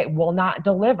market will not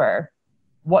deliver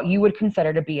what you would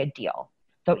consider to be a deal.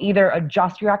 So either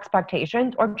adjust your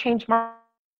expectations or change markets.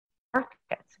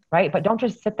 Right? But don't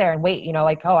just sit there and wait,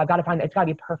 oh, I've got to find it. It's got to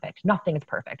be perfect. Nothing is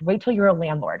perfect. Wait till you're a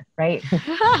landlord, right?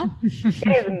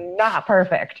 It is not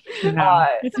perfect. No,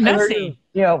 it's messy.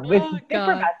 It's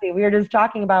super messy. We were just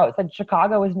talking about, said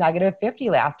Chicago was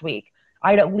 -50 last week.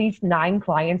 I had at least 9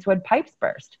 clients who had pipes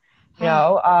burst.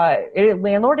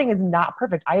 Landlording is not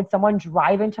perfect. I had someone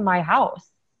drive into my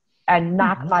house and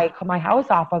knock my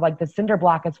house off of the cinder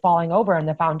block is falling over in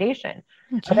the foundation.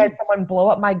 I had someone blow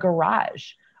up my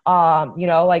garage.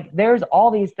 There's all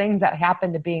these things that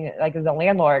happen to being as a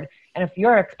landlord. And if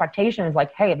your expectation is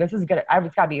hey, this is good,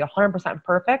 it's got to be 100%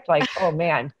 perfect. Oh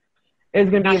man, it's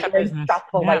going to be a very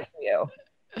stressful life for you.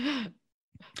 And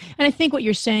I think what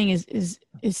you're saying is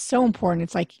so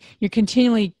important. It's you're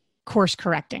continually course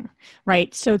correcting,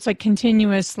 right? So it's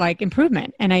continuous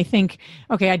improvement. And I think,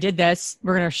 okay, I did this,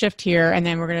 we're going to shift here, and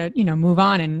then we're going to, move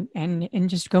on and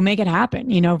just go make it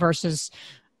happen, versus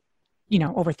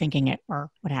overthinking it or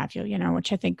what have you,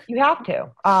 which I think you have to.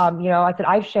 I said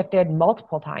I've shifted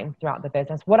multiple times throughout the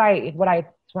business. When I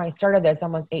started this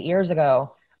almost 8 years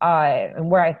ago, and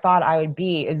where I thought I would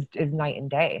be is night and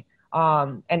day.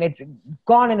 And it's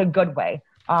gone in a good way.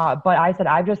 But I said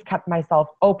I've just kept myself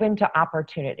open to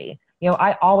opportunity.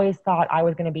 I always thought I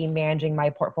was going to be managing my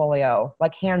portfolio,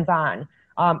 like hands-on,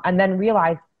 and then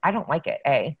realized I don't like it.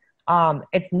 A,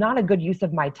 it's not a good use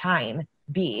of my time.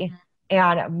 B,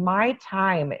 and my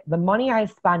time, the money I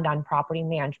spend on property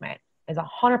management is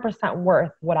 100%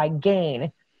 worth what I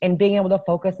gain in being able to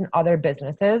focus on other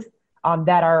businesses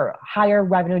that are higher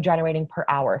revenue generating per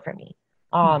hour for me.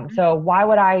 So why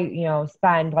would I,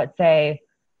 spend, let's say,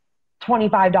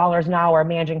 $25 an hour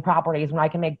managing properties when I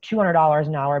can make $200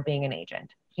 an hour being an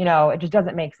agent? It just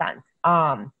doesn't make sense.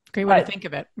 Great way to think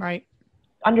of it, right?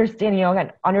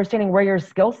 Understanding where your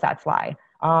skill sets lie.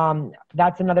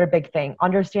 That's another big thing.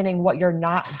 Understanding what you're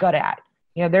not good at.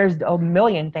 There's a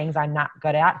million things I'm not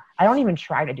good at. I don't even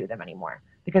try to do them anymore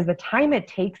because the time it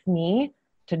takes me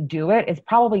to do it is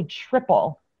probably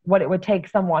triple what it would take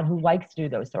someone who likes to do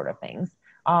those sort of things.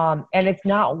 And it's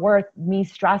not worth me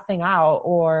stressing out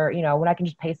or, when I can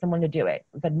just pay someone to do it.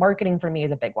 But marketing for me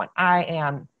is a big one. I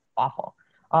am awful.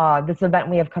 This event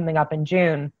we have coming up in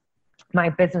June, my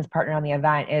business partner on the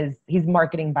event he's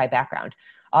marketing by background.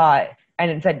 And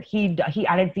it said he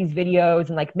edits these videos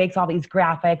and makes all these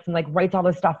graphics and writes all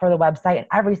this stuff for the website. And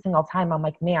every single time I'm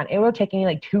like, man, it would take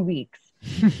me 2 weeks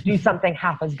to do something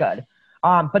half as good.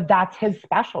 But that's his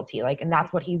specialty, and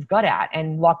that's what he's good at.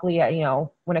 And luckily,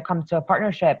 when it comes to a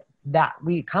partnership, that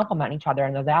we complement each other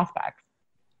in those aspects.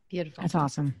 Beautiful. That's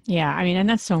awesome. Yeah. I mean, and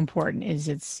that's so important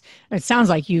it sounds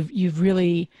like you've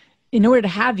really, in order to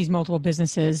have these multiple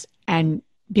businesses and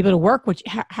be able to work,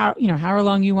 however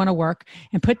long you want to work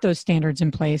and put those standards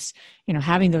in place,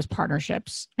 having those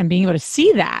partnerships and being able to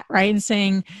see that, right. And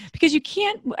saying, because you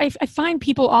can't, I find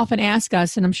people often ask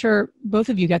us, and I'm sure both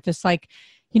of you get this, I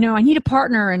need a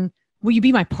partner and will you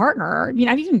be my partner? I mean,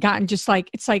 I've even gotten just I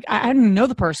don't even know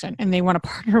the person and they want to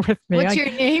partner with me. What's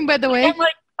your name, by the way?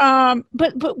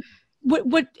 But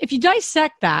what if you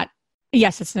dissect that?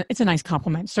 Yes, it's a nice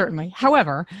compliment, certainly.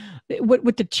 However,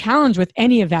 what the challenge with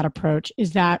any of that approach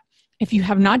is that if you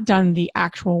have not done the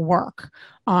actual work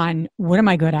on what am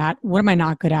I good at, what am I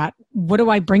not good at, what do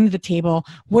I bring to the table,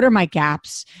 what are my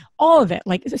gaps, all of it,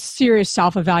 it's a serious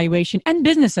self-evaluation and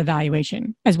business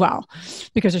evaluation as well,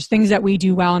 because there's things that we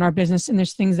do well in our business and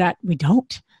there's things that we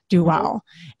don't do well,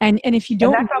 and if you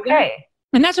don't, and that's okay.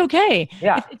 And that's okay.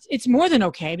 Yeah. It's more than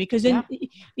okay because I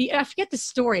forget the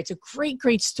story. It's a great,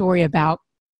 great story about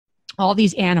all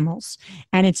these animals.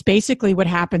 And it's basically what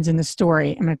happens in the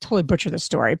story. I'm going to totally butcher the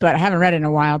story, but I haven't read it in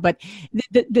a while. But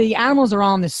the animals are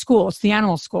all in this school. It's the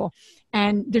animal school.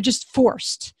 And they're just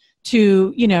forced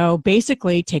to,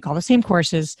 basically take all the same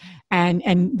courses. And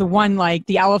the one,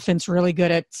 the elephant's really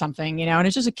good at something, and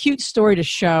it's just a cute story to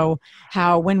show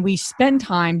how when we spend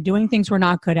time doing things we're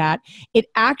not good at, it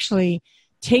actually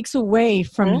takes away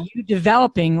from you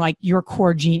developing your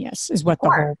core genius is what the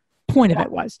whole point of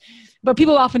it was. But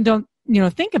people often don't,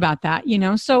 think about that,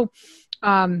 So,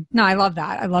 no, I love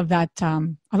that. I love that.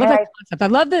 I love that concept. I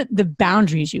love the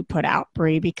boundaries you put out,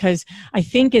 Brie, because I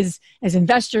think as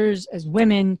investors, as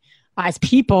women, as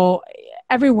people,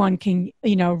 everyone can,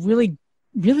 really,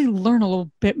 really learn a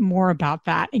little bit more about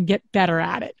that and get better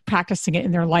at it, practicing it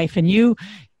in their life. And you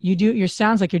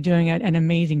sounds like you're doing an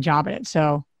amazing job at it.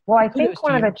 So. Well, I think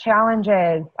one of the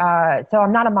challenges, so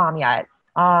I'm not a mom yet,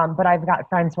 but I've got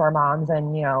friends who are moms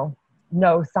and,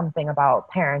 know something about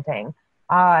parenting.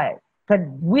 But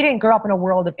we didn't grow up in a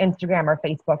world of Instagram or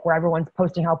Facebook where everyone's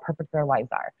posting how perfect their lives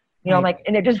are,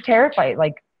 and it just terrified,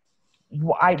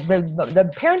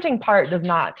 the parenting part does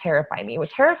not terrify me. What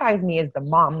terrifies me is the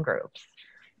mom groups,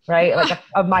 right?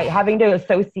 Of my having to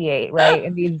associate, right?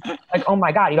 And these, oh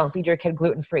my God, you don't feed your kid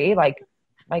gluten-free.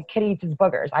 My kid eats his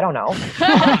boogers. I don't know.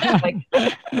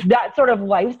 That sort of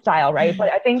lifestyle, right?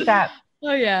 But I think that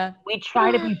we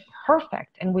try to be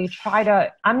perfect and we try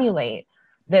to emulate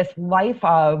this life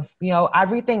of,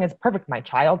 everything is perfect. My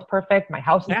child's perfect. My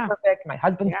house is perfect. My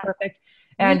husband's perfect.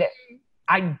 And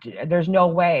there's no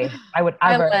way I would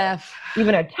ever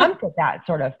even attempt at that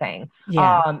sort of thing.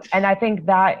 Yeah. And I think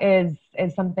that is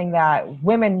something that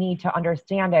women need to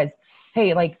understand is,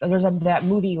 hey, there's that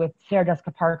movie with Sarah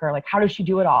Jessica Parker, how does she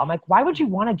do it all? I'm like, why would you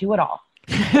want to do it all?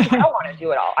 I don't want to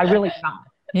do it all. I really don't.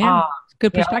 Yeah,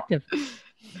 good perspective.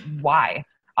 Why?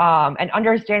 And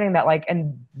understanding that,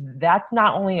 and that's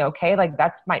not only okay,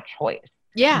 that's my choice.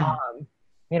 Yeah.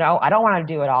 I don't want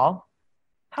to do it all.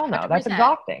 Hell no, 100%. That's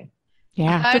exhausting.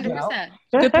 Yeah. 100%.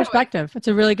 Good perspective. It's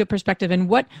a really good perspective. And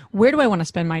where do I want to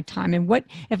spend my time? And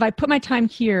if I put my time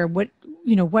here, what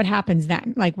happens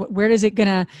then? Like, where does it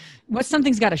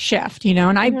something's got to shift,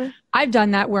 and I've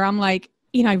done that where I'm like,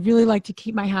 I really like to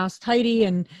keep my house tidy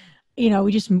and,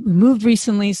 we just moved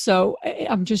recently. So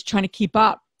I'm just trying to keep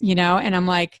up, and I'm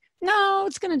like, no,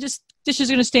 dishes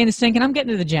are going to stay in the sink and I'm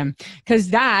getting to the gym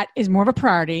because that is more of a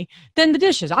priority than the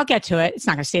dishes. I'll get to it. It's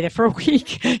not going to stay there for a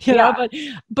week,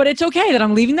 but it's okay that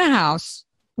I'm leaving the house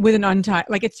with an untied,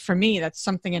 like it's for me, that's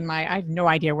something I have no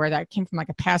idea where that came from, like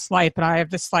a past life, but I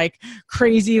have this like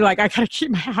crazy, like I got to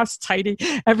keep my house tidy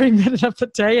every minute of the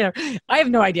day. I have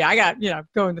no idea. I got,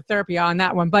 going to therapy on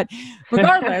that one, but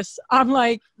regardless, I'm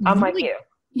like, like you.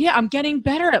 Yeah, I'm getting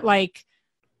better at like,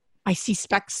 I see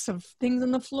specks of things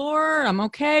on the floor. I'm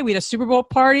okay. We had a Super Bowl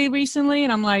party recently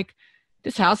and I'm like,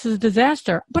 this house is a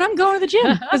disaster, but I'm going to the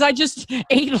gym because I just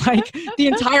ate like the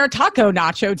entire taco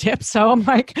nacho dip. So I'm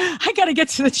like, I got to get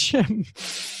to the gym.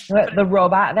 The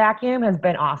robot vacuum has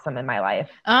been awesome in my life.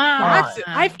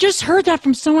 I've just heard that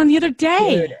from someone the other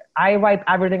day. Dude, I wipe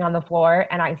everything on the floor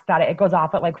and I set it. It goes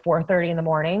off at like 4:30 in the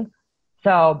morning.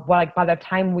 So like by the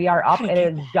time we are up, it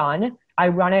is done. I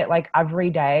run it like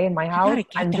every day in my house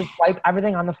and just wipe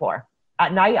everything on the floor.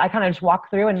 At night, I kind of just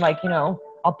walk through and like,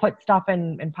 I'll put stuff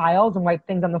in piles and wipe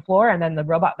things on the floor, and then the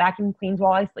robot vacuum cleans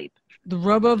while I sleep. The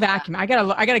robo vacuum. I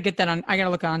gotta get that on. I gotta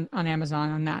look on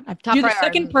Amazon on that. You're the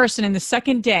second person in the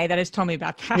second day that has told me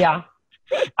about that. Yeah,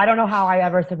 I don't know how I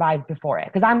ever survived before it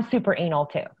because I'm super anal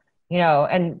too,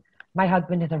 and my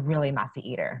husband is a really messy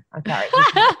eater. I'm sorry,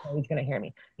 he's gonna hear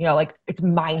me. Like it's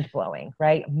mind blowing,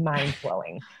 right? Mind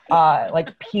blowing.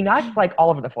 Like peanuts, like all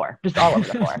over the floor, just all over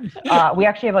the floor. We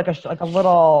actually have like a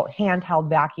little handheld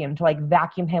vacuum to like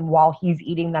vacuum him while he's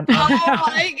eating them. Oh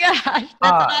my gosh,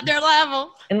 that's another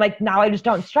level. And like now I just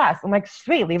don't stress. I'm like,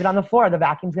 sweet, leave it on the floor. The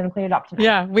vacuum's gonna clean it up tonight.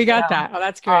 Yeah, we got that. Oh,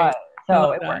 that's great.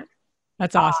 So it works.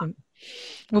 That's awesome.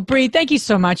 Well, Brie, thank you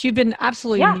so much. You've been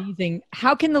absolutely amazing.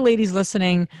 How can the ladies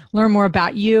listening learn more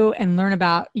about you and learn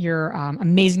about your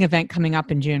amazing event coming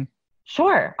up in June?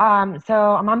 Sure. So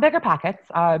I'm on Bigger Pockets,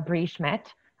 Brie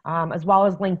Schmidt, as well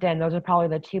as LinkedIn. Those are probably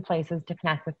the two places to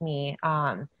connect with me.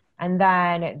 And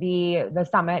then the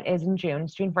summit is in June.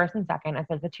 It's June 1st and 2nd.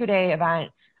 It's a 2-day event.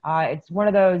 It's one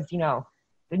of those, no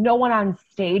one on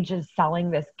stage is selling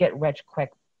this get rich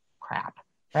quick crap,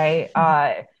 right?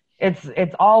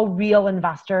 It's all real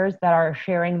investors that are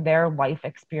sharing their life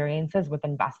experiences with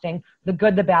investing, the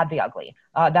good, the bad, the ugly.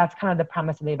 That's kind of the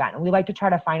premise of the event. And we like to try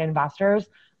to find investors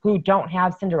who don't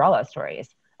have Cinderella stories.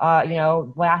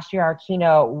 Last year our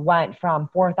keynote went from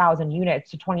 4,000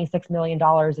 units to $26 million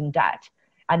in debt,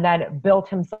 and then built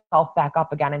himself back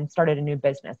up again and started a new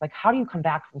business. Like, how do you come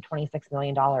back from $26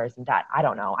 million in debt? I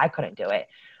don't know. I couldn't do it.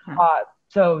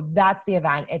 So that's the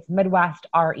event. It's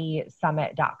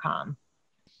MidwestREsummit.com.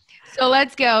 So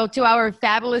let's go to our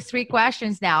fabulous 3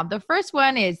 questions now. The first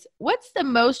one is, what's the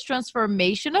most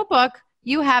transformational book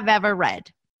you have ever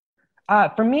read?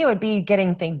 For me, it would be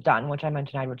Getting Things Done, which I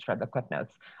mentioned. I would shred the quick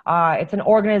notes. It's an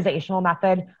organizational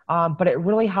method, but it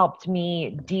really helped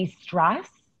me de-stress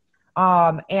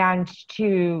and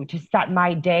to set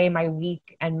my day, my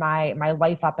week, and my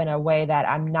life up in a way that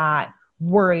I'm not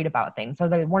worried about things. So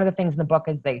one of the things in the book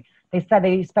is they said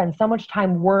they spend so much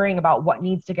time worrying about what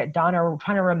needs to get done or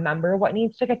trying to remember what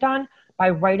needs to get done. By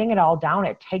writing it all down,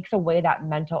 it takes away that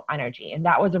mental energy. And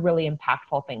that was a really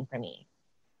impactful thing for me.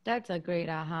 That's a great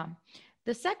aha.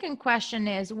 The second question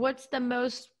is, what's the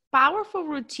most powerful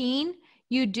routine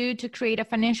you do to create a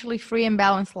financially free and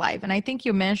balanced life? And I think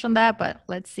you mentioned that, but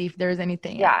let's see if there's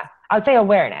anything else. I'd say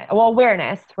awareness. Well,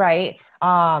 awareness, right?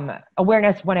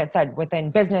 Awareness when it's said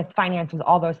within business, finances,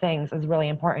 all those things is really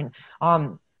important.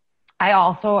 I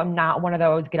also am not one of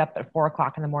those get up at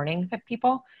 4:00 in the morning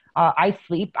people. I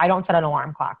sleep. I don't set an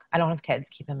alarm clock. I don't have kids,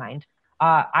 keep in mind.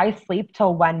 I sleep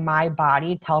till when my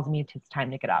body tells me it's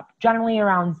time to get up, generally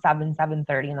around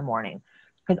 7:30 in the morning.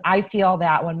 Because I feel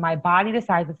that when my body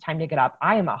decides it's time to get up,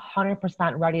 I am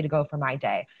 100% ready to go for my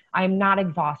day. I am not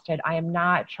exhausted. I am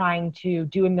not trying to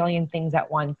do a million things at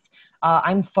once.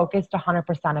 I'm focused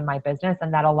 100% in my business,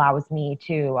 and that allows me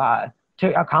to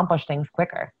accomplish things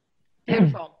quicker.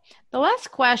 Beautiful. The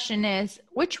last question is,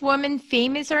 which woman,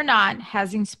 famous or not,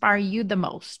 has inspired you the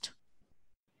most?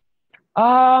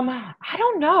 I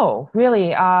don't know,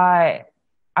 really. I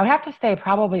would have to say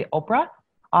probably Oprah.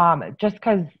 Just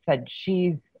because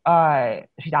she's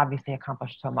obviously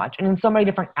accomplished so much and in so many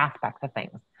different aspects of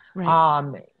things.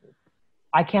 Right.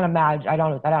 I can't imagine. I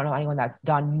don't know anyone that's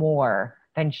done more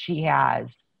than she has,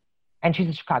 and she's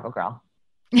a Chicago girl.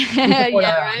 Yeah,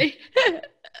 right.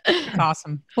 That's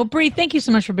awesome. Well, Brie, thank you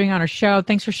so much for being on our show.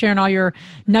 Thanks for sharing all your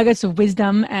nuggets of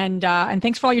wisdom, and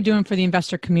thanks for all you're doing for the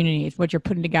investor community, what you're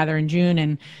putting together in June,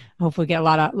 and hopefully get a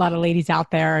lot of ladies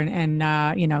out there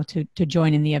and you know, to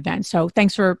join in the event. So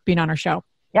thanks for being on our show.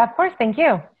 Yeah, of course. Thank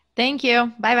you. Thank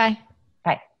you. Bye-bye.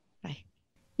 Bye. Bye.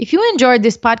 If you enjoyed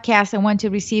this podcast and want to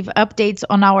receive updates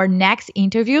on our next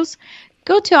interviews,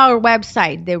 go to our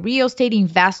website,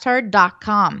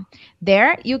 therealestateinvestor.com.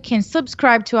 There, you can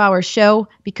subscribe to our show,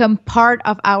 become part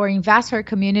of our investor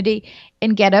community,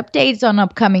 and get updates on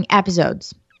upcoming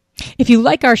episodes. If you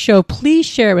like our show, please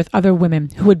share it with other women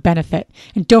who would benefit.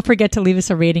 And don't forget to leave us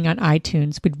a rating on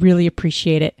iTunes. We'd really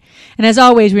appreciate it. And as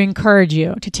always, we encourage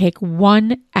you to take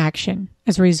one action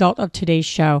as a result of today's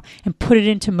show and put it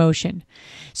into motion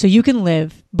so you can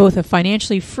live both a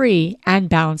financially free and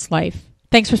balanced life.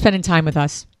 Thanks for spending time with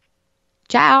us.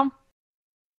 Ciao.